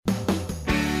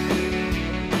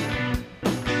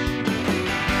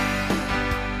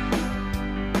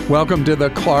Welcome to the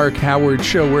Clark Howard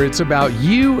Show, where it's about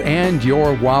you and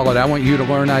your wallet. I want you to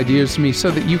learn ideas from me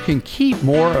so that you can keep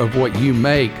more of what you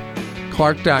make.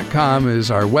 Clark.com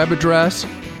is our web address.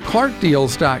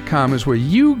 ClarkDeals.com is where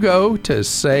you go to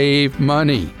save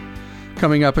money.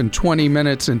 Coming up in 20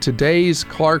 minutes in today's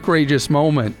Clarkrageous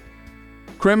Moment,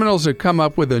 criminals have come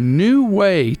up with a new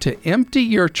way to empty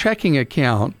your checking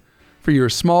account for your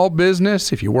small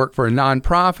business. If you work for a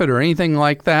nonprofit or anything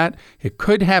like that, it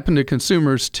could happen to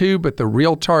consumers too, but the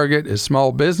real target is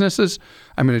small businesses.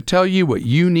 I'm going to tell you what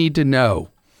you need to know.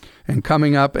 And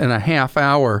coming up in a half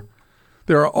hour,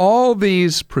 there are all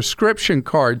these prescription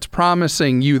cards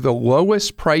promising you the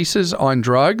lowest prices on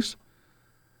drugs.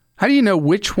 How do you know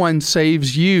which one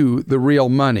saves you the real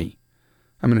money?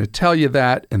 I'm going to tell you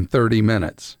that in 30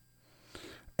 minutes.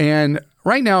 And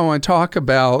right now I want to talk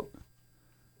about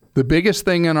the biggest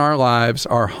thing in our lives,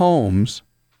 our homes.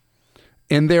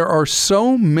 And there are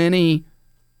so many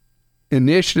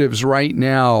initiatives right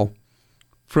now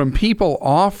from people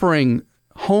offering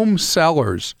home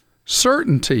sellers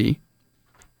certainty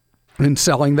in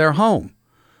selling their home.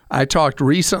 I talked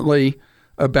recently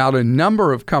about a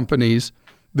number of companies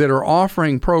that are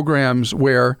offering programs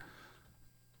where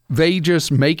they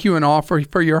just make you an offer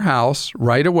for your house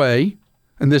right away.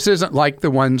 And this isn't like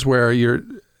the ones where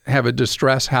you have a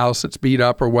distressed house that's beat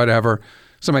up or whatever.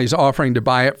 Somebody's offering to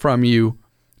buy it from you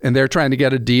and they're trying to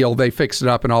get a deal. They fix it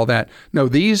up and all that. No,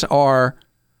 these are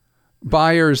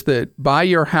buyers that buy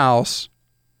your house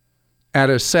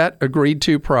at a set agreed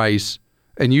to price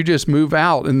and you just move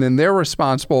out and then they're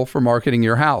responsible for marketing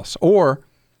your house. Or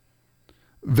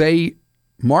they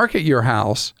market your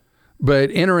house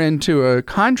but enter into a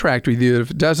contract with you that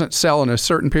if it doesn't sell in a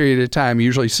certain period of time,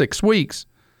 usually 6 weeks,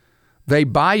 they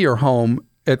buy your home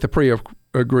at the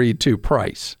pre-agreed to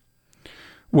price.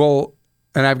 Well,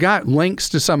 and I've got links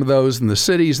to some of those in the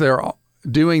cities they're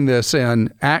doing this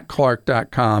in at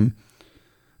Clark.com.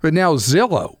 But now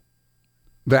Zillow,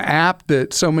 the app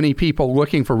that so many people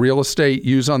looking for real estate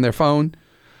use on their phone,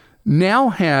 now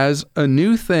has a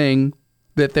new thing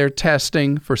that they're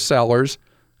testing for sellers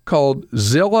called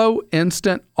Zillow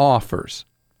Instant Offers.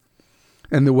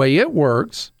 And the way it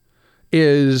works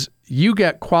is you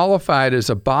get qualified as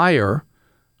a buyer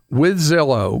with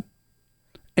Zillow,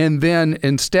 and then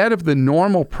instead of the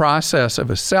normal process of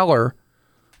a seller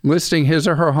listing his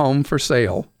or her home for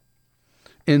sale,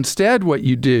 instead what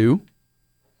you do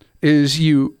is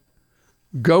you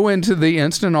go into the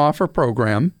instant offer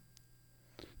program,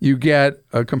 you get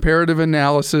a comparative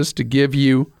analysis to give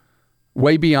you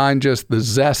way beyond just the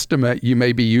Zestimate you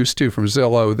may be used to from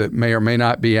Zillow that may or may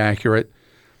not be accurate.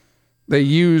 They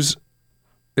use,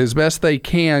 as best they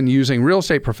can, using real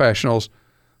estate professionals,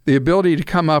 the ability to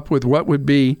come up with what would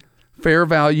be fair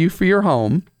value for your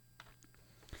home.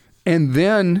 And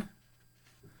then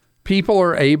people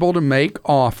are able to make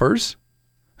offers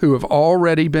who have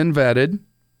already been vetted.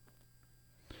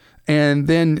 And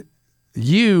then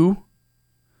you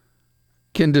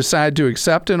can decide to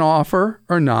accept an offer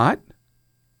or not.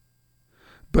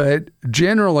 But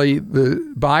generally,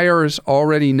 the buyers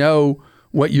already know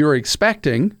what you're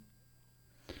expecting.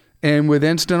 And with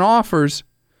instant offers,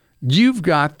 you've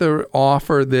got the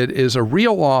offer that is a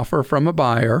real offer from a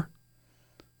buyer,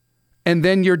 and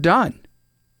then you're done,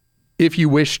 if you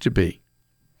wish to be.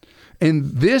 And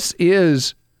this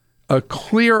is a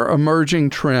clear emerging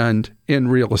trend in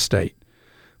real estate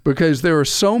because there are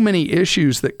so many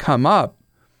issues that come up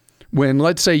when,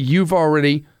 let's say, you've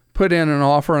already put in an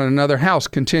offer on another house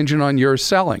contingent on yours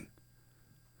selling.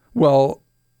 Well,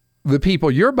 the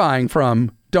people you're buying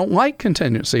from don't like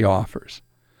contingency offers.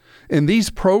 In these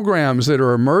programs that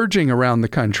are emerging around the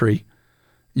country,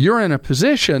 you're in a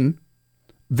position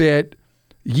that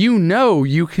you know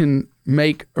you can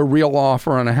make a real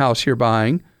offer on a house you're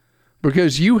buying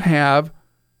because you have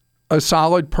a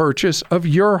solid purchase of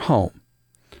your home.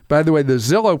 By the way, the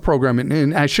Zillow program,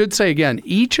 and I should say again,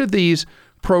 each of these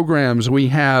programs we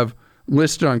have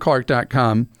listed on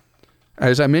Clark.com.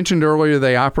 As I mentioned earlier,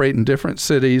 they operate in different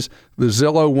cities. The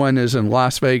Zillow one is in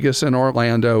Las Vegas and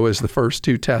Orlando as the first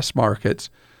two test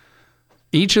markets.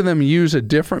 Each of them use a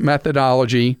different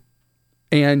methodology,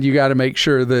 and you got to make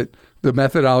sure that the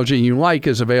methodology you like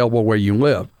is available where you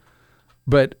live.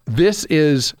 But this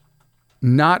is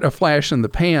not a flash in the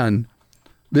pan.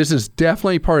 This is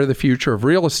definitely part of the future of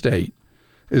real estate,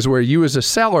 is where you as a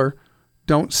seller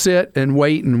don't sit and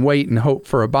wait and hope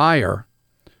for a buyer.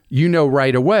 You know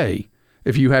right away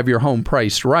if you have your home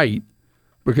priced right,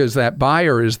 because that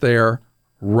buyer is there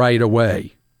right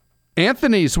away.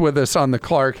 Anthony's with us on the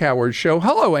Clark Howard Show.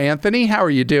 Hello, Anthony. How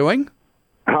are you doing?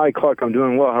 Hi, Clark. I'm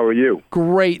doing well. How are you?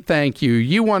 Great, thank you.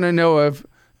 You want to know if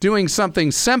doing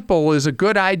something simple is a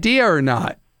good idea or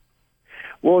not.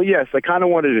 Well, yes, I kind of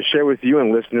wanted to share with you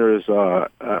and listeners a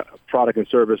product and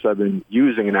service I've been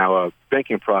using now, a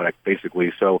banking product,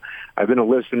 basically. So I've been a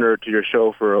listener to your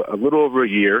show for a little over a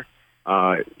year.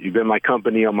 You've been my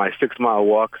company on my 6-mile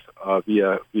walks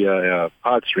via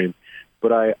PodStream.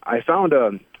 But I found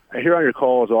I hear on your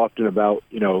calls often about,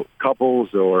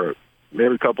 couples or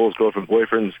married couples, girlfriend,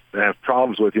 boyfriends that have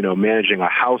problems with, managing a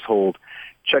household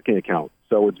checking account.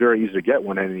 So it's very easy to get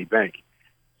one at any bank.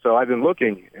 So I've been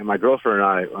looking, and my girlfriend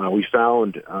and I, we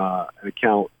found an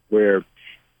account where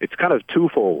it's kind of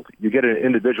twofold. You get an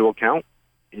individual account,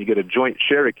 and you get a joint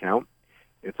shared account.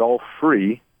 It's all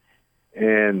free,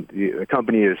 and the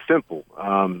company is simple.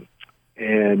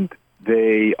 And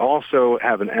they also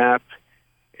have an app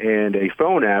and a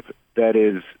phone app that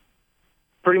is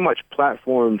pretty much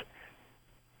platformed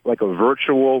like a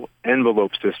virtual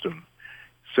envelope system.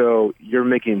 So you're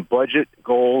making budget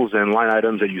goals and line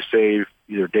items that you save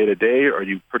either day to day, or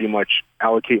you pretty much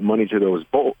allocate money to those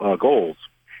goals.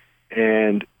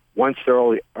 And once they're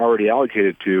already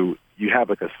allocated to, you have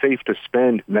like a safe to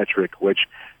spend metric, which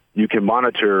you can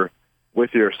monitor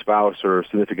with your spouse or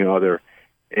significant other.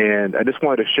 And I just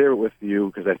wanted to share it with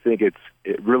you because I think it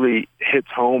really hits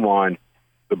home on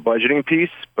the budgeting piece,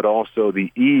 but also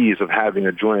the ease of having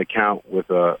a joint account with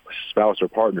a spouse or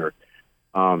partner.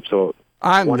 So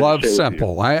I love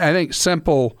Simple. I think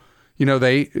Simple,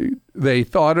 they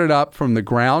thought it up from the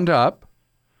ground up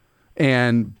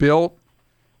and built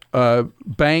a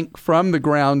bank from the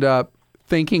ground up,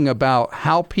 thinking about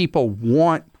how people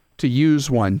want to use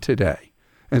one today.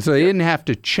 And so they didn't have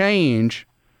to change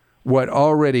what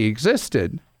already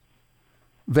existed.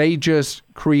 They just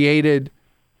created,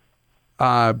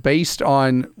 based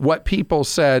on what people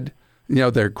said,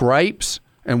 their gripes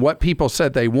and what people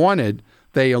said they wanted.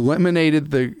 They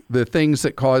eliminated the things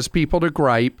that caused people to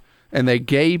gripe, and they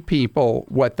gave people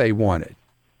what they wanted.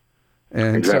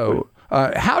 And exactly. So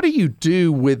how do you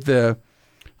do with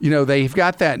they've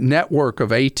got that network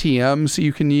of ATMs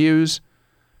you can use.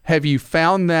 Have you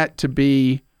found that to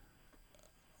be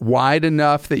wide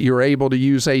enough that you're able to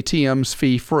use ATMs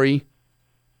fee-free?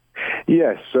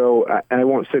 Yes. So I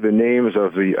won't say the names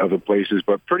of the places,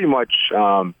 but pretty much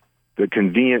the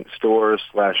convenience stores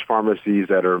 / pharmacies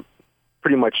that are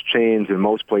pretty much chains in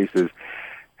most places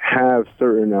have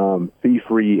certain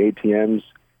fee-free ATMs.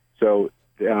 So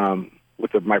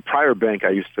with my prior bank I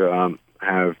used to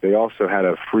have, they also had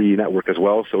a free network as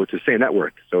well. So it's the same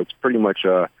network. So it's pretty much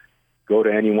go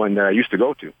to anyone that I used to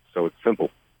go to. So it's simple.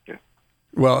 Yeah.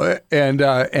 Well,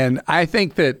 and I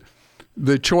think that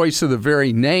the choice of the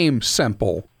very name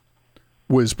Simple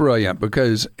was brilliant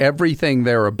because everything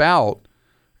they're about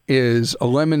is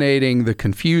eliminating the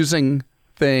confusing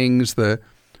things.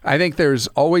 I think there's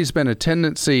always been a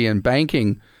tendency in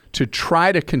banking to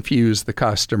try to confuse the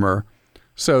customer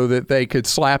so that they could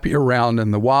slap you around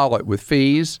in the wallet with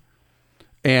fees.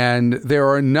 And there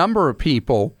are a number of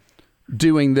people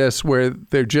doing this where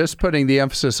they're just putting the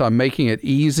emphasis on making it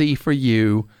easy for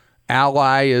you.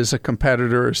 Ally is a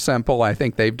competitor of Simple. I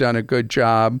think they've done a good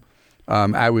job.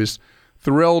 I was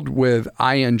thrilled with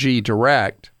ING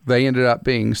Direct. They ended up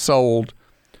being sold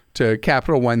to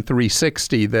Capital One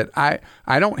 360 that I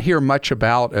don't hear much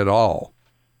about at all.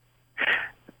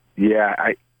 Yeah,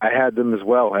 I had them as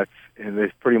well. And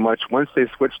they pretty much, once they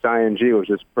switched to ING, it was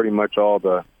just pretty much all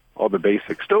the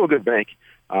basics. Still a good bank,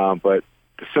 but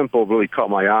the Simple really caught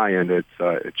my eye, and it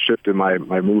shifted my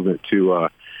movement to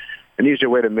an easier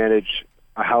way to manage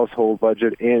a household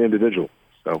budget and individual.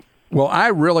 So, well, I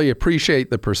really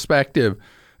appreciate the perspective.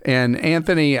 And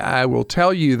Anthony, I will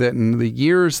tell you that in the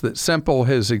years that Simple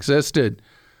has existed,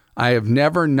 I have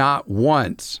never, not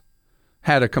once,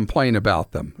 had a complaint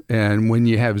about them. And when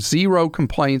you have zero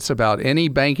complaints about any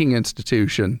banking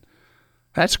institution,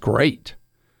 that's great.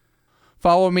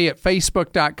 Follow me at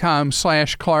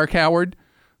facebook.com/Clark Howard.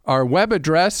 Our web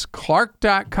address,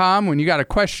 clark.com. When you got a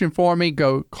question for me,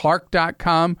 go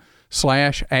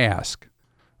clark.com/ask.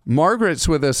 Margaret's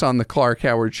with us on the Clark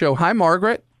Howard Show. Hi,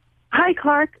 Margaret. Hi,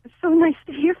 Clark. It's so nice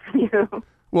to hear from you.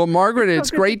 Well, Margaret, it's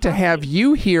great to have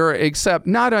you here, except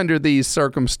not under these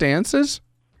circumstances.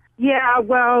 Yeah,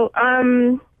 well,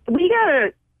 we got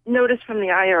a notice from the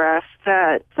IRS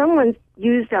that someone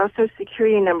used our Social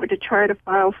Security number to try to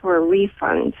file for a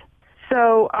refund.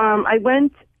 So I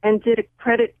went and did a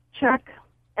credit check,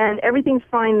 and everything's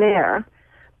fine there.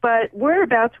 But we're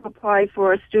about to apply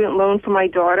for a student loan for my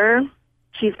daughter.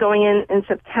 She's going in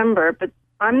September, but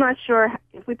I'm not sure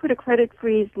if we put a credit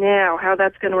freeze now, how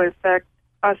that's going to affect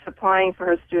us applying for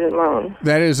her student loan.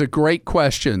 That is a great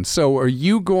question. So are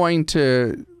you going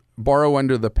to borrow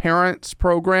under the parents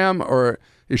program, or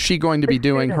is she going to be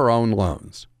doing her own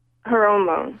loans? Her own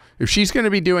loan. If she's going to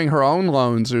be doing her own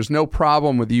loans, there's no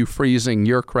problem with you freezing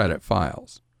your credit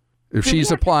files. If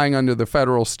she's applying under the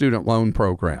federal student loan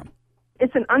program.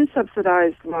 It's an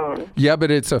unsubsidized loan. Yeah, but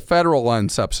it's a federal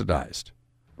unsubsidized.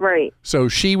 Right. So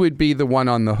she would be the one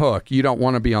on the hook. You don't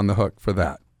want to be on the hook for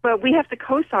that. But we have to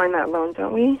co-sign that loan,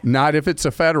 don't we? Not if it's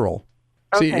a federal.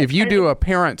 Okay. See, if you do a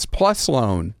Parents Plus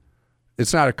loan,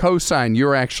 it's not a co-sign.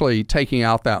 You're actually taking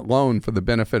out that loan for the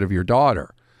benefit of your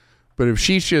daughter. But if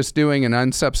she's just doing an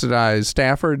unsubsidized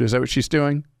Stafford, is that what she's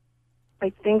doing?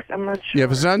 I think so. I'm not sure. Yeah,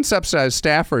 if it's an unsubsidized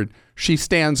Stafford, she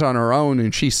stands on her own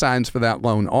and she signs for that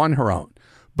loan on her own.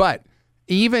 But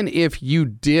even if you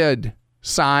did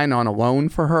sign on a loan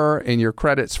for her and your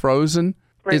credit's frozen,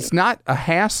 right, it's not a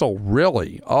hassle,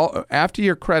 really. After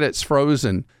your credit's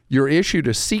frozen, you're issued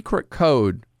a secret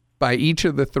code by each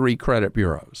of the 3 credit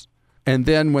bureaus. And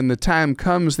then when the time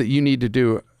comes that you need to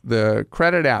do the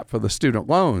credit app for the student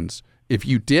loans, if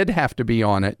you did have to be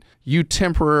on it, you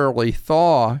temporarily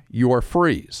thaw your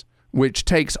freeze, which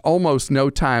takes almost no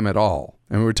time at all.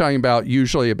 And we're talking about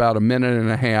usually about 1.5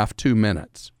 minutes, 2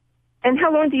 minutes. And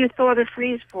how long do you thaw the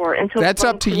freeze for? Until that's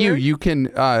up to you. You can,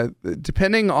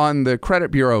 depending on the credit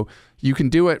bureau, you can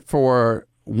do it for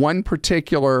one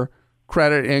particular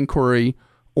credit inquiry,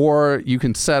 or you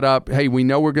can set up, hey, we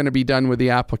know we're going to be done with the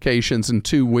applications in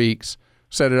 2 weeks.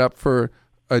 Set it up for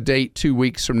a date 2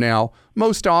 weeks from now.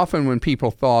 Most often when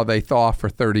people thaw, they thaw for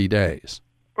 30 days.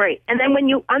 Right. And then when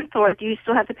you unthaw, do you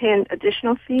still have to pay an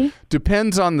additional fee?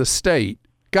 Depends on the state.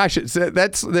 Gosh,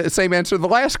 that's the same answer to the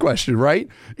last question, right?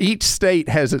 Each state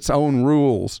has its own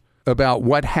rules about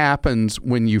what happens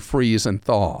when you freeze and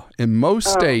thaw. In most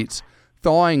states,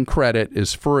 thawing credit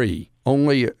is free.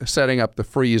 Only setting up the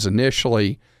freeze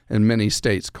initially in many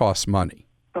states costs money.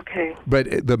 Okay.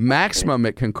 But the maximum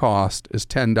it can cost is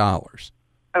 $10.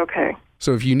 Okay.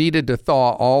 So if you needed to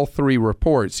thaw all 3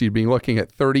 reports, you'd be looking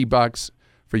at $30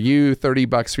 for you,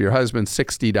 $30 for your husband,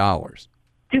 $60.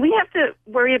 Do we have to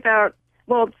worry about,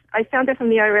 well, I found out from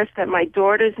the IRS that my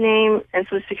daughter's name and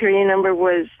Social Security number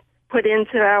was put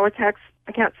into our tax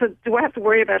account. So do I have to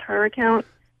worry about her account?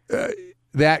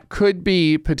 That could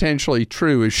be potentially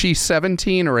true. Is she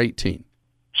 17 or 18?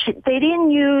 They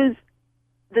didn't use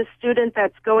the student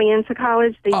that's going into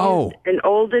college. They used an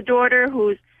older daughter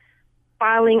who's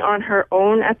filing on her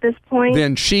own at this point.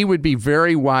 Then she would be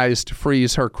very wise to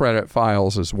freeze her credit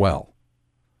files as well.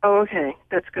 Oh, okay.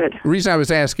 That's good. The reason I was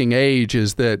asking age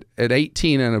is that at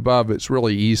 18 and above, it's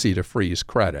really easy to freeze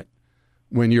credit.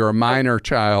 When you're a minor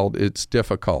child, it's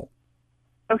difficult.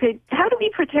 Okay. How do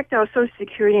we protect our Social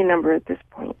Security number at this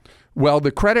point? Well, the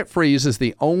credit freeze is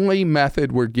the only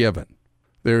method we're given.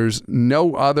 There's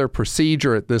no other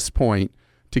procedure at this point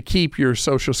to keep your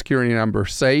Social Security number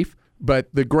safe.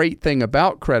 But the great thing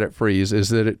about credit freeze is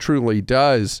that it truly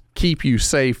does keep you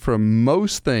safe from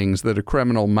most things that a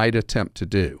criminal might attempt to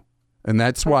do. And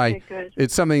that's why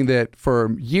it's something that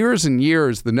for years and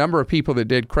years, the number of people that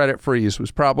did credit freeze was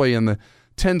probably in the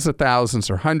tens of thousands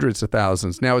or hundreds of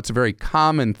thousands. Now it's a very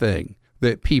common thing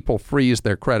that people freeze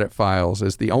their credit files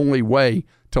as the only way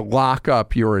to lock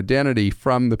up your identity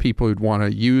from the people who'd want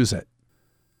to use it.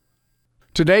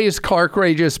 Today's Clark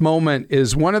Rageous Moment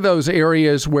is one of those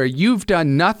areas where you've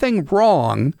done nothing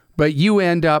wrong, but you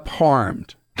end up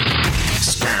harmed.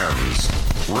 Scams,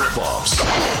 rip-offs,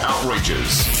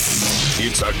 outrages.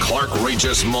 It's a Clark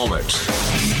Rageous Moment.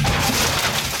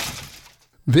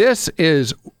 This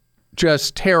is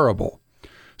just terrible.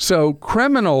 So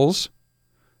criminals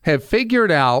have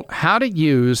figured out how to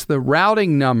use the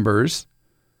routing numbers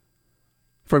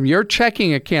from your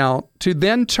checking account to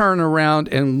then turn around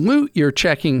and loot your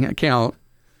checking account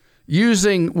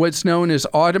using what's known as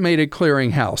Automated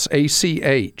Clearinghouse,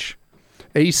 ACH.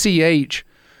 ACH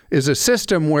is a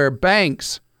system where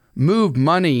banks move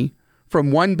money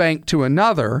from one bank to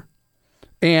another,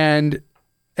 and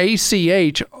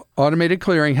ACH, Automated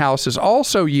Clearinghouse, is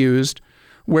also used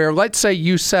where, let's say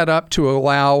you set up to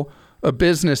allow a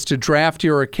business to draft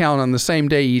your account on the same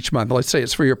day each month. Let's say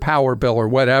it's for your power bill or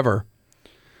whatever.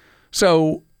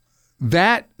 So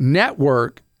that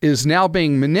network is now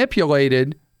being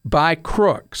manipulated by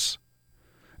crooks.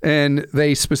 And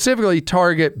they specifically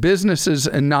target businesses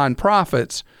and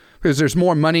nonprofits because there's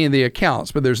more money in the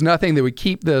accounts, but there's nothing that would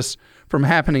keep this from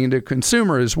happening to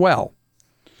consumer as well.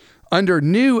 Under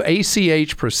new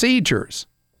ACH procedures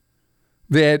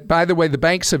that, by the way, the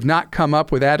banks have not come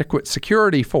up with adequate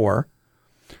security for,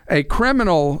 a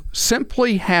criminal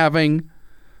simply having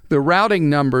the routing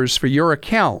numbers for your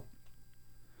account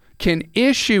can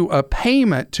issue a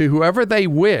payment to whoever they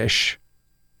wish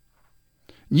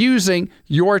using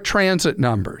your transit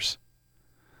numbers.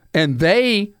 and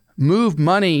they move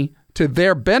money to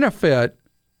their benefit,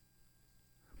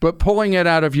 but pulling it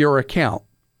out of your account.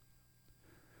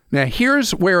 Now,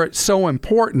 here's where it's so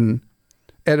important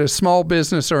at a small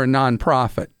business or a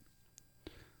nonprofit.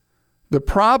 The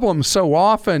problem so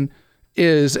often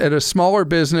is at a smaller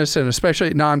business, and especially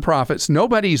at nonprofits,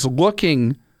 nobody's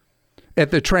looking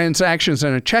at the transactions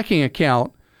in a checking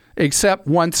account except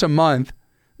once a month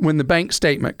when the bank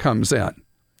statement comes in.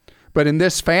 But in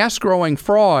this fast-growing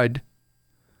fraud,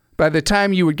 by the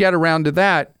time you would get around to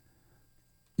that,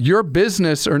 your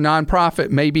business or nonprofit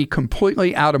may be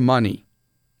completely out of money.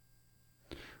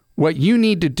 What you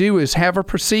need to do is have a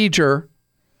procedure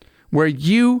where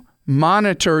you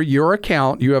monitor your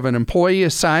account. You have an employee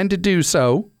assigned to do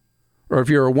so, or if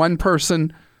you're a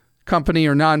one-person company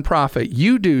or nonprofit,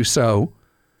 you do so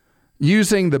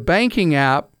using the banking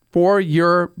app for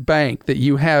your bank that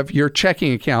you have your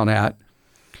checking account at.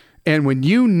 And when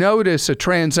you notice a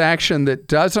transaction that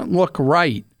doesn't look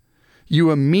right,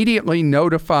 you immediately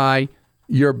notify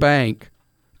your bank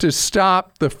to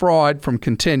stop the fraud from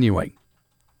continuing.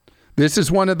 This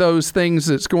is one of those things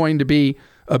that's going to be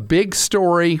a big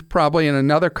story probably in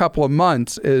another couple of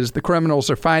months, as the criminals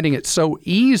are finding it so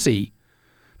easy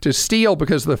to steal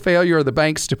because of the failure of the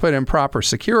banks to put in proper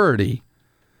security.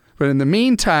 But in the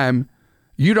meantime,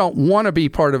 you don't want to be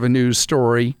part of a news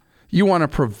story. You want to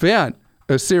prevent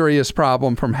a serious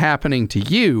problem from happening to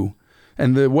you.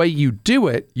 And the way you do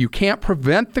it, you can't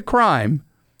prevent the crime,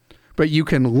 but you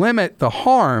can limit the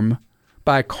harm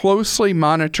by closely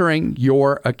monitoring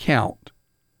your account.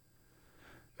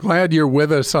 Glad you're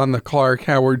with us on the Clark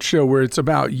Howard Show, where it's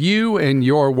about you and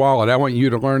your wallet. I want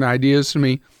you to learn ideas from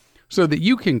me so that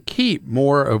you can keep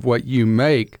more of what you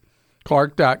make.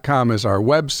 Clark.com is our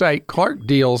website.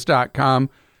 ClarkDeals.com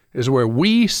is where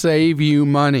we save you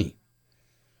money.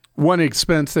 One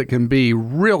expense that can be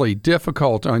really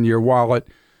difficult on your wallet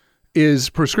is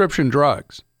prescription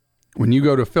drugs. When you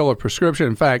go to fill a prescription,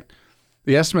 in fact,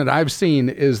 the estimate I've seen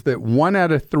is that 1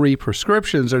 out of 3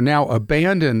 prescriptions are now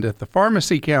abandoned at the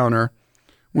pharmacy counter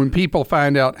when people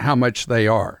find out how much they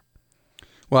are.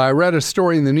 Well, I read a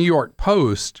story in the New York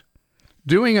Post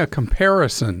doing a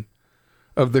comparison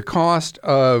of the cost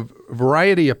of a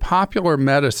variety of popular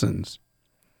medicines,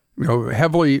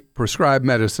 heavily prescribed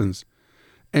medicines,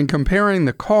 and comparing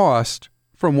the cost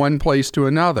from one place to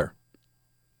another.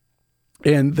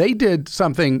 And they did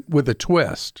something with a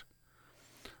twist.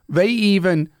 They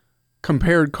even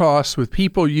compared costs with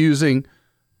people using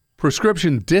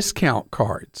prescription discount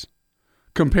cards,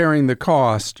 comparing the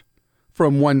cost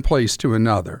from one place to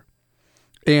another.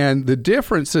 And the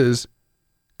differences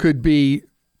could be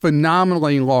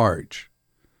phenomenally large,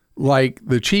 like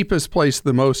the cheapest place to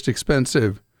the most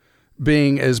expensive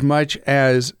being as much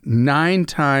as 9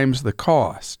 times the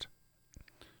cost,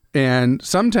 and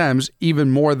sometimes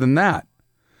even more than that.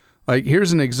 Like,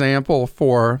 here's an example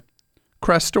for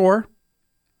Crestor.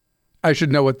 I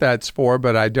should know what that's for,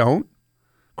 but I don't.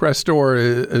 Crestor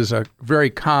is a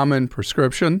very common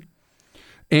prescription.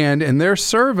 And in their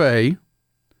survey,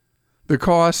 the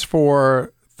cost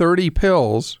for 30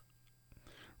 pills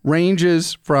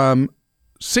ranges from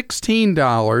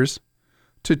 $16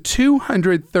 to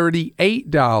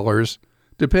 $238,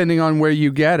 depending on where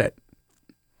you get it.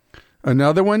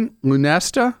 Another one,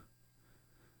 Lunesta,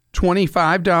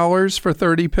 $25 for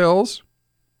 30 pills,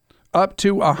 up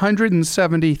to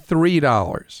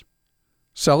 $173.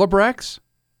 Celebrex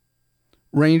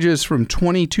ranges from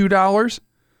 $22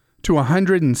 to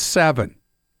 $107.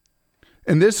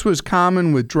 And this was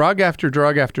common with drug after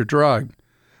drug after drug.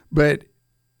 But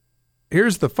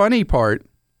here's the funny part.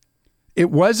 It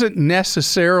wasn't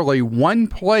necessarily one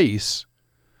place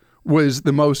was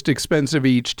the most expensive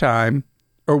each time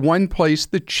or one place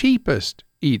the cheapest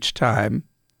each time.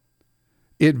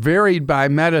 It varied by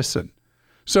medicine.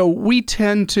 So we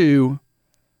tend to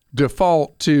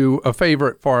default to a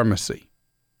favorite pharmacy,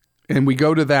 and we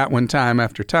go to that one time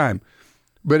after time.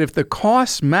 But if the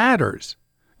cost matters,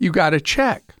 you got to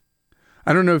check.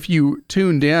 I don't know if you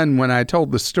tuned in when I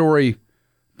told the story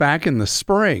back in the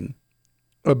spring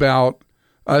about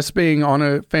us being on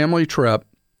a family trip,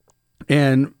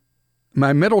 and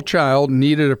my middle child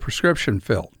needed a prescription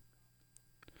filled.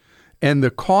 And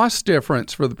the cost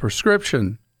difference for the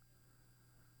prescription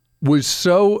was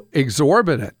so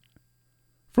exorbitant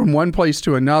from one place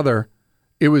to another,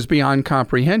 it was beyond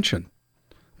comprehension.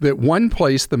 That one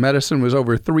place the medicine was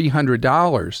over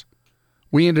 $300.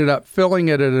 We ended up filling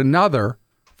it at another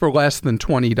for less than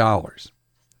 $20.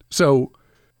 So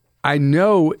I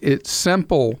know it's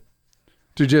simple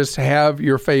to just have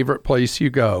your favorite place you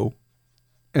go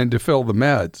and to fill the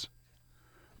meds,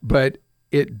 but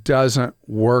it doesn't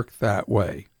work that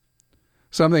way.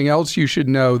 Something else you should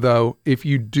know, though, if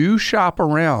you do shop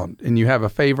around and you have a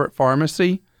favorite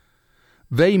pharmacy,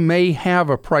 they may have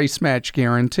a price match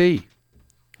guarantee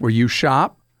where you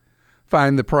shop,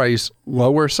 find the price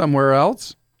lower somewhere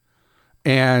else,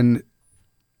 and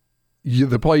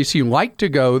the place you like to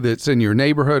go that's in your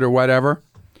neighborhood or whatever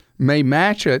may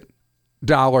match it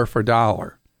dollar for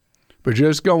dollar. But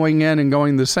just going in and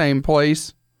going the same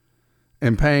place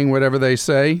and paying whatever they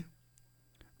say,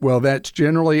 well, that's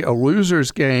generally a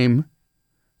loser's game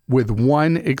with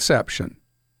one exception.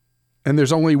 And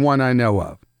there's only one I know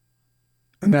of,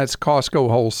 and that's Costco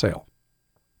Wholesale.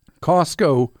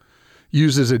 Costco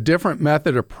uses a different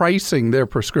method of pricing their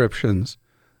prescriptions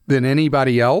than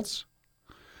anybody else,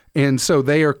 and so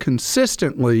they are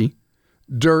consistently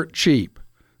dirt cheap.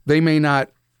 They may not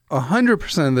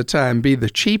 100% of the time be the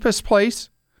cheapest place,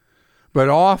 but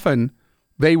often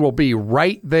they will be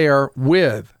right there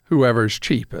with whoever's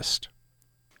cheapest.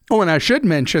 Oh, and I should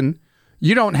mention,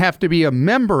 you don't have to be a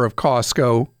member of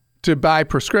Costco to buy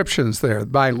prescriptions there.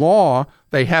 By law,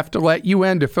 they have to let you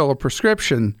in to fill a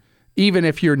prescription, even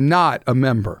if you're not a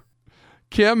member.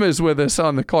 Kim is with us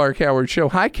on the Clark Howard Show.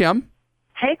 Hi, Kim.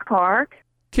 Hey, Clark.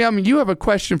 Kim, you have a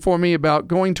question for me about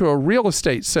going to a real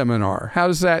estate seminar.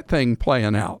 How's that thing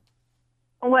playing out?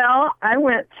 Well, I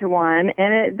went to one,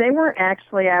 and they weren't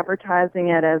actually advertising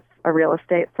it as a real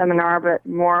estate seminar, but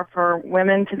more for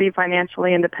women to be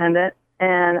financially independent.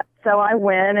 And so I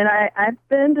went, and I've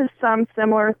been to some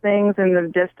similar things in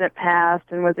the distant past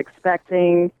and was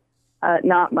expecting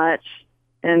not much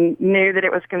and knew that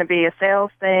it was going to be a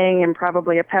sales thing and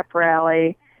probably a pep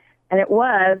rally. And it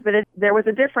was, but there was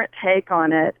a different take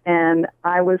on it, and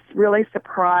I was really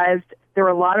surprised. There were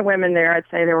a lot of women there. I'd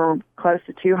say there were close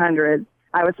to 200.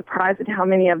 I was surprised at how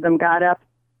many of them got up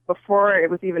before it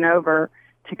was even over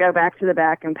to go back to the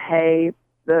back and pay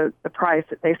the price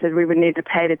that they said we would need to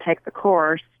pay to take the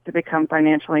course to become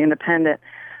financially independent.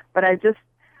 But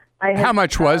how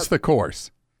much was the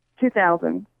course?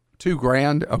 $2,000.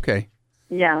 $2,000? Okay.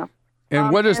 Yeah.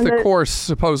 And what does the course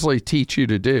supposedly teach you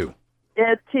to do?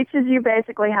 It teaches you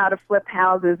basically how to flip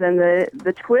houses, and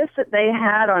the twist that they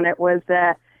had on it was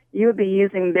that you would be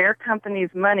using their company's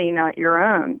money, not your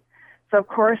own. So, of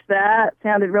course, that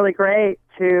sounded really great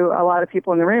to a lot of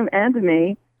people in the room and to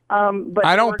me. But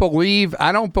I don't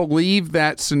believe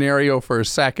that scenario for a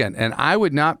second, and I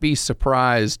would not be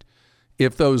surprised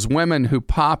if those women who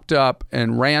popped up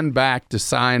and ran back to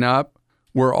sign up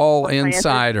were all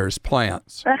insiders,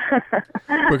 plants.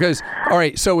 Because, all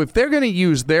right, so if they're going to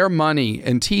use their money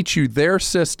and teach you their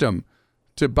system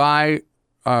to buy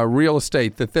real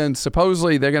estate that then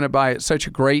supposedly they're going to buy at such a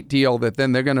great deal that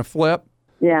then they're going to flip,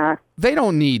 yeah, they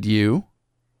don't need you.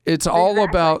 It's all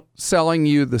about selling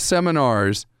you the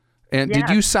seminars. And Did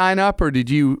you sign up or did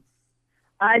you?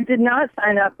 I did not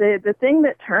sign up. The thing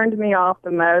that turned me off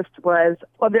the most was,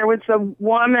 there was a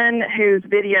woman whose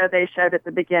video they showed at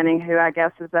the beginning who I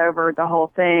guess is over the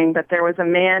whole thing, but there was a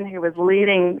man who was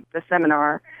leading the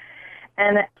seminar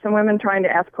and some women trying to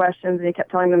ask questions, and he kept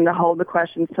telling them to hold the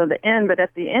questions till the end, but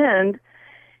at the end,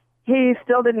 he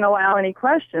still didn't allow any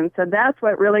questions. So that's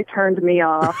what really turned me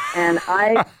off. And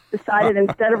I decided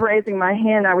instead of raising my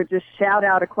hand, I would just shout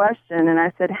out a question. And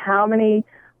I said, how many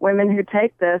women who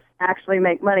take this actually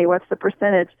make money? What's the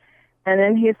percentage? And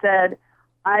then he said,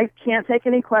 I can't take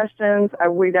any questions.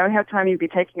 We don't have time. You'd be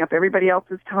taking up everybody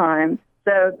else's time.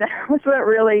 So that was what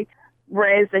really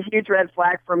raised a huge red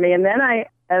flag for me. And then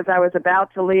as I was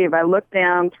about to leave, I looked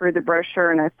down through the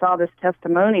brochure and I saw this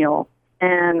testimonial.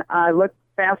 And I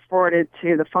fast-forwarded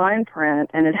to the fine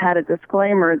print, and it had a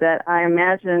disclaimer that I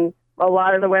imagine a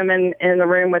lot of the women in the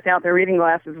room without their reading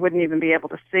glasses wouldn't even be able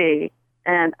to see.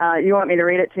 And you want me to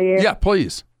read it to you? Yeah,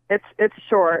 please. It's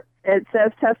short. It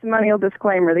says, testimonial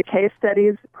disclaimer. The case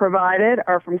studies provided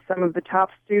are from some of the top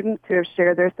students who have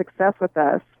shared their success with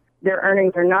us. Their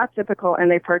earnings are not typical, and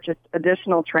they purchased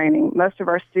additional training. Most of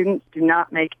our students do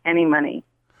not make any money.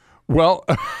 Well,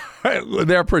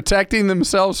 they're protecting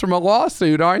themselves from a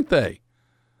lawsuit, aren't they?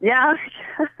 Yeah.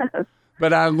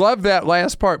 But I love that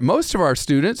last part. Most of our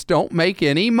students don't make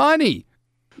any money.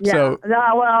 Yeah. So,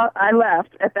 well, I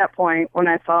left at that point when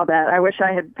I saw that. I wish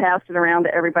I had passed it around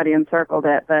to everybody and circled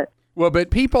it, but... Well,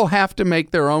 but people have to make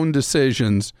their own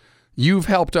decisions. You've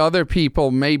helped other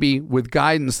people maybe with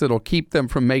guidance that'll keep them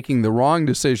from making the wrong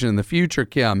decision in the future,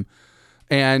 Kim.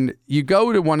 And you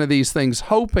go to one of these things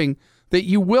hoping that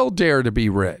you will dare to be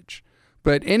rich.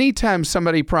 But anytime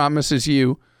somebody promises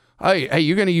you, hey,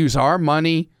 you're going to use our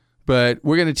money, but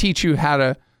we're going to teach you how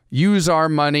to use our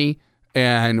money,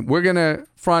 and we're going to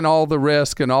front all the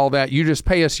risk and all that. You just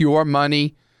pay us your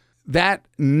money. that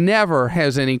never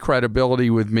has any credibility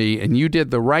with me, and you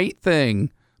did the right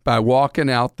thing by walking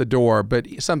out the door. But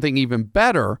something even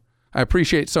better, I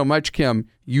appreciate so much, Kim,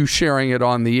 you sharing it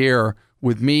on the air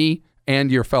with me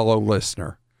and your fellow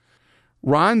listener.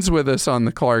 Ron's with us on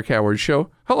the Clark Howard Show.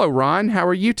 Hello, Ron. How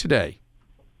are you today?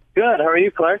 Good. How are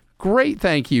you, Clark? Great,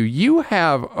 thank you. You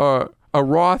have a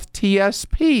Roth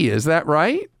TSP, is that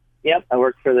right? Yep. I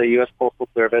work for the U.S. Postal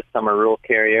Service. I'm a rural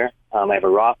carrier. I have a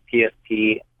Roth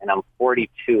TSP, and I'm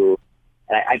 42.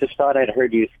 And I just thought I'd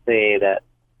heard you say that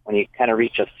when you kind of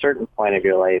reach a certain point of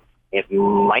your life, it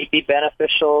might be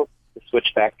beneficial to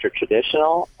switch back to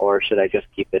traditional, or should I just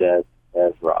keep it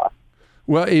as Roth?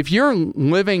 Well, if you're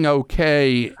living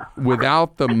okay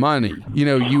without the money,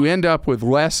 you end up with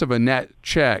less of a net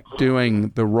check doing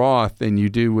the Roth than you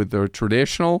do with the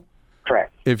traditional.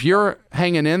 Correct. If you're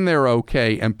hanging in there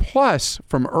okay, and plus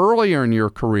from earlier in your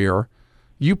career,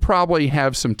 you probably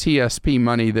have some TSP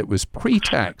money that was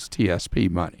pre-tax TSP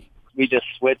money. We just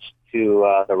switched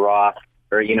to the Roth,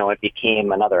 or, it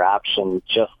became another option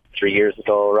just 3 years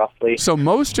ago, roughly. So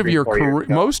most of your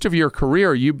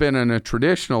career, you've been in a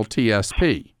traditional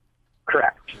TSP.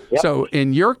 Correct. Yep. So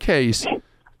in your case,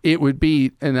 it would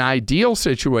be an ideal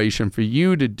situation for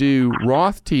you to do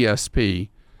Roth TSP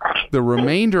the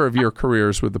remainder of your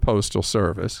careers with the Postal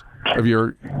Service, of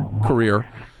your career.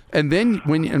 And then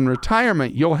when in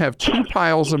retirement, you'll have two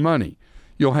piles of money.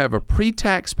 You'll have a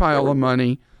pre-tax pile of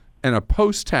money and a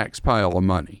post-tax pile of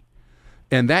money.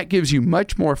 And that gives you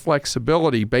much more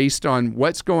flexibility based on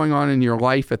what's going on in your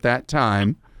life at that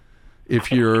time.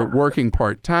 If you're working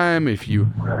part-time,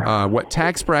 what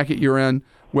tax bracket you're in,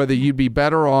 whether you'd be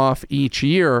better off each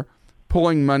year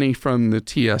pulling money from the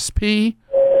TSP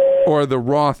or the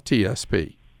Roth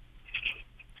TSP.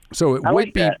 So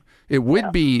it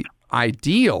would be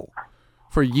ideal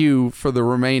for you for the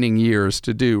remaining years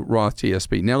to do Roth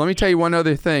TSP. Now, let me tell you one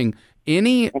other thing.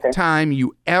 Any time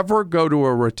you ever go to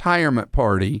a retirement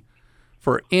party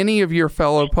for any of your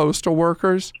fellow postal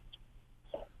workers,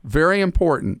 very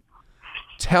important,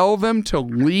 tell them to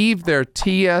leave their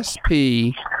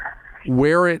TSP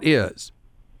where it is,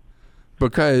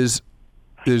 because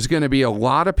there's going to be a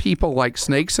lot of people like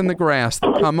snakes in the grass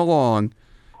that come along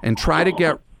and try to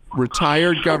get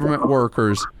retired government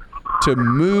workers to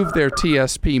move their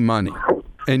TSP money.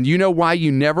 And you know why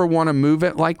you never want to move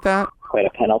it like that? Quite a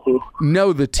penalty?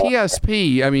 No, the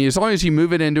TSP, as long as you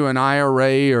move it into an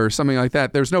IRA or something like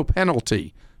that, there's no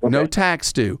penalty, no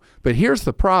tax due. But here's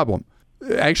the problem.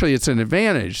 Actually, it's an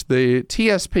advantage. The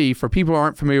TSP, for people who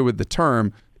aren't familiar with the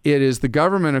term, it is the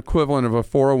government equivalent of a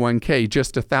 401k,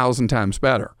 just 1,000 times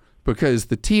better, because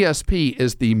the TSP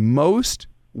is the most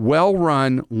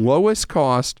well-run,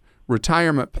 lowest-cost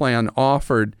retirement plan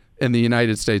offered in the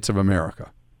United States of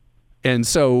America. And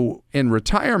so in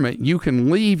retirement, you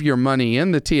can leave your money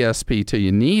in the TSP till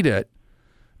you need it,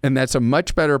 and that's a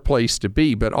much better place to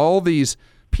be. But all these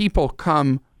people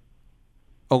come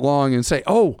along and say,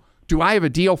 oh, do I have a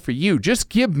deal for you? Just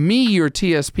give me your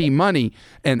TSP money,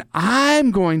 and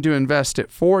I'm going to invest it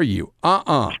for you.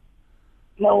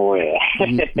 No way.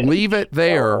 Leave it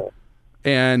there,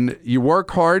 and you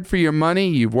work hard for your money.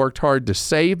 You've worked hard to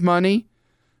save money.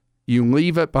 You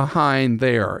leave it behind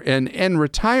there. And in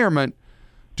retirement,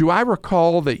 do I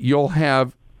recall that you'll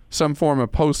have some form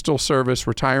of Postal Service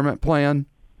retirement plan?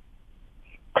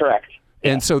 Correct.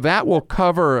 And so that will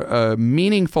cover a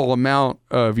meaningful amount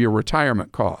of your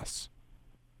retirement costs.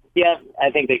 Yeah, I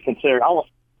think they consider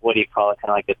almost, what do you call it, kind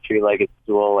of like a three-legged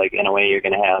stool. Like, in a way, you're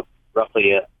going to have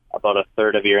roughly about a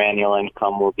third of your annual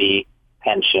income will be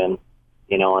pension,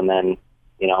 and then,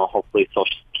 hopefully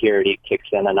Social Security kicks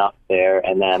in enough there,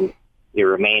 and then your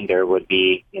remainder would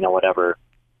be, whatever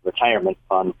retirement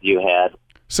funds you had.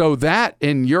 So that,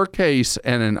 in your case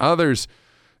and in others,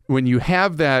 when you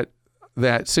have that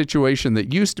situation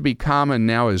that used to be common,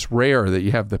 now is rare, that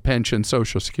you have the pension,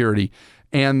 Social Security,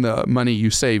 and the money you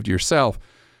saved yourself,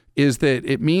 is that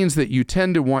it means that you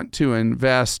tend to want to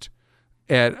invest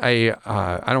at I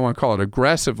don't want to call it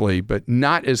aggressively, but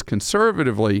not as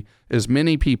conservatively as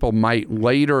many people might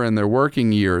later in their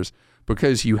working years,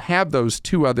 because you have those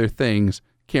two other things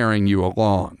carrying you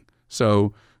along.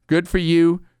 So good for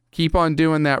you. Keep on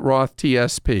doing that Roth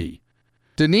TSP.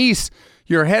 Denise,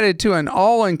 you're headed to an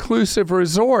all-inclusive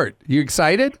resort. You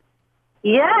excited?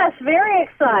 Yes, very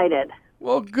excited.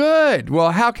 Well, good.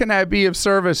 Well, how can I be of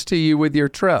service to you with your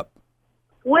trip?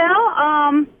 Well,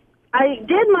 I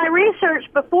did my research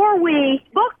before we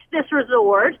booked this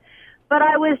resort, but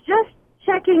I was just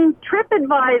checking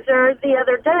TripAdvisor the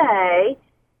other day,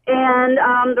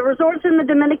 and the resort's in the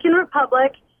Dominican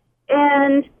Republic,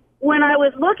 and when I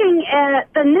was looking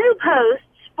at the new posts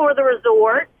for the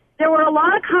resort, there were a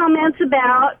lot of comments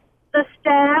about the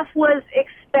staff was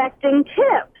expecting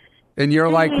tips. And you're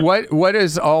like, what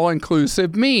does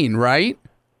all-inclusive mean, right?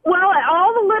 Well,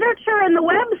 all the literature in the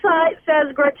website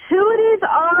says gratuities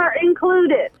are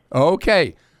included.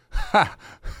 Okay.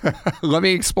 Let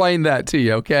me explain that to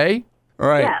you, okay? All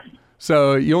right. Yes.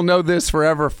 So you'll know this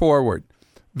forever forward.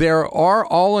 There are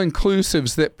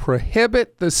all-inclusives that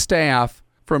prohibit the staff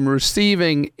from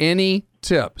receiving any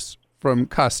tips from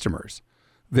customers.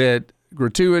 That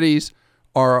gratuities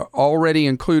are already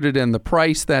included in the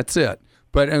price, that's it.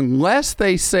 But unless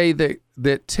they say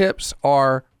that tips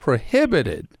are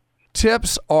prohibited,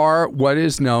 tips are what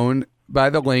is known by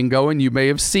the lingo, and you may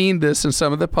have seen this in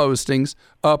some of the postings,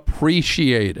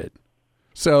 appreciated.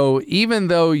 So even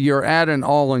though you're at an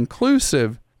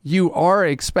all-inclusive, you are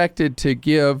expected to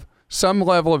give some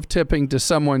level of tipping to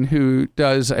someone who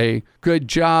does a good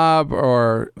job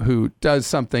or who does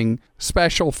something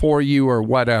special for you or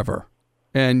whatever.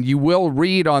 And you will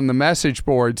read on the message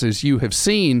boards, as you have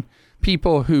seen,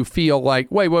 people who feel like,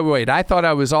 wait, I thought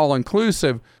I was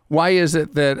all-inclusive. Why is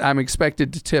it that I'm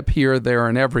expected to tip here, there,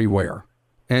 and everywhere?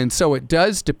 And so it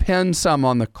does depend some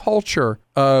on the culture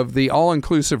of the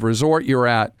all-inclusive resort you're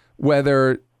at,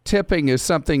 whether tipping is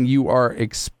something you are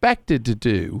expected to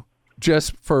do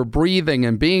just for breathing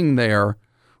and being there,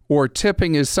 or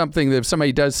tipping is something that if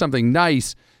somebody does something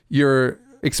nice, you're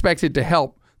expected to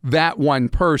help that one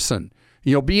person.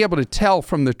 You'll be able to tell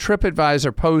from the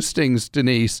TripAdvisor postings,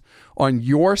 Denise, on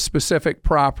your specific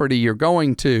property you're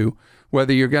going to,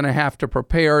 whether you're going to have to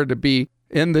prepare to be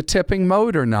in the tipping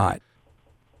mode or not.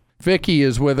 Vicki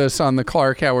is with us on the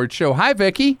Clark Howard Show. Hi,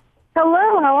 Vicki.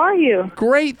 Hello, how are you?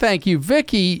 Great, thank you.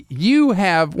 Vicki, you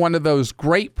have one of those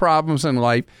great problems in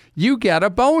life. You get a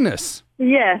bonus.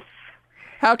 Yes.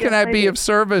 How can I be of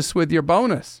service with your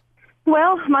bonus?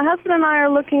 Well, my husband and I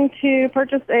are looking to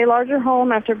purchase a larger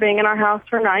home after being in our house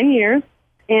for 9 years.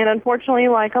 And unfortunately,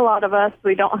 like a lot of us,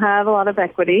 we don't have a lot of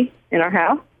equity in our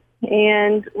house.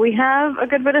 And we have a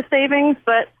good bit of savings,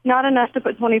 but not enough to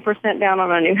put 20% down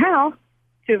on a new house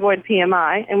to avoid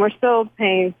PMI. And we're still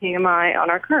paying PMI on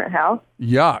our current house.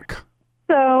 Yuck.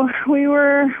 So we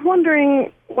were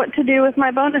wondering what to do with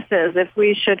my bonuses, if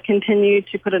we should continue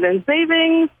to put it in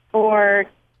savings or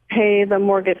pay the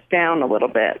mortgage down a little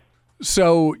bit.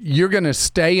 So you're going to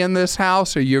stay in this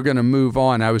house or you're going to move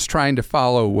on? I was trying to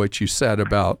follow what you said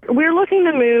about. We're looking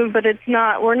to move, but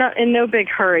we're not in no big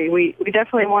hurry. We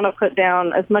definitely want to put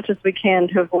down as much as we can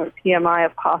to avoid PMI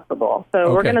if possible.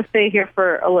 So We're going to stay here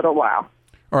for a little while.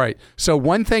 All right. So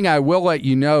one thing I will let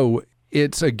you know,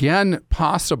 it's again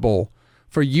possible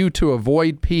for you to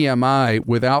avoid PMI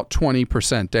without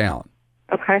 20% down.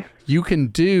 Okay. You can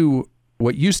do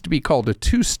what used to be called a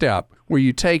two-step, where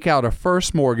you take out a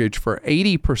first mortgage for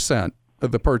 80%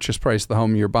 of the purchase price of the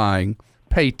home you're buying,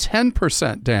 pay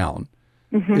 10% down.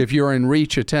 Mm-hmm. If you're in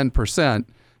reach of 10%,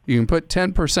 you can put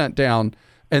 10% down,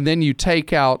 and then you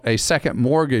take out a second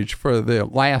mortgage for the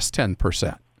last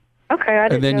 10%. Okay, I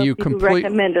didn't know if you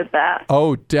recommended that.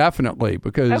 Oh, definitely,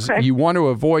 because you want to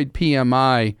avoid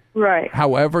PMI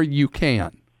however you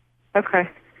can. Okay.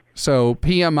 So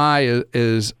PMI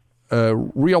is a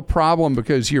real problem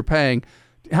because you're paying.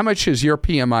 How much is your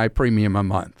PMI premium a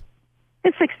month?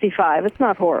 It's $65. It's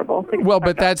not horrible. Well,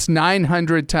 but that's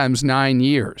 900 times 9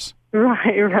 years.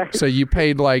 Right. So you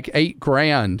paid like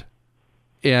 $8,000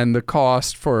 in the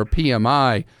cost for a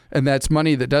PMI, and that's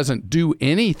money that doesn't do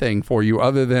anything for you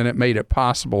other than it made it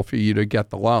possible for you to get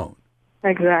the loan.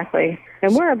 Exactly.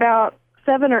 And we're about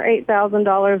 $7,000 or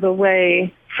 $8,000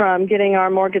 away from getting our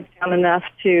mortgage down enough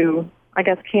to, I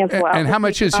guess, cancel out. And how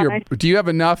much is do you have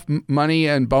enough money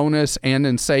and bonus and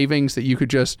in savings that you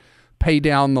could just pay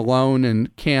down the loan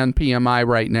and can PMI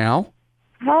right now?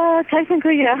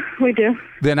 Technically, yeah, we do.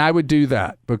 Then I would do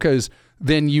that, because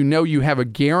then you know you have a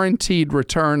guaranteed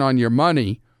return on your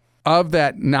money of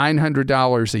that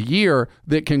 $900 a year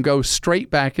that can go straight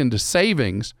back into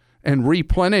savings and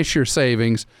replenish your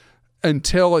savings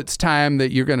until it's time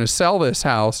that you're going to sell this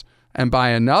house and buy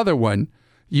another one.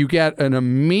 You get an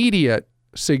immediate,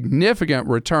 significant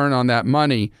return on that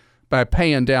money by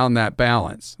paying down that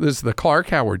balance. This is the Clark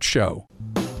Howard Show.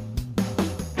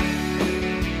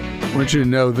 I want you to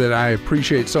know that I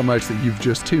appreciate so much that you've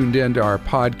just tuned into our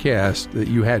podcast, that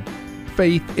you had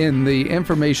faith in the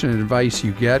information and advice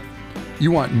you get.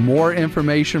 You want more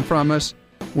information from us?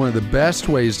 One of the best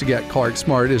ways to get Clark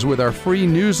Smart is with our free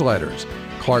newsletters,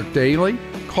 Clark Daily,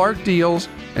 Clark Deals,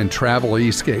 and Travel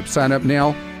Escape. Sign up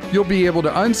now. You'll be able to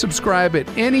unsubscribe at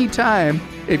any time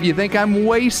if you think I'm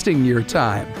wasting your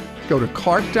time. Go to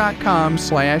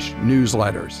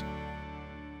clark.com/newsletters.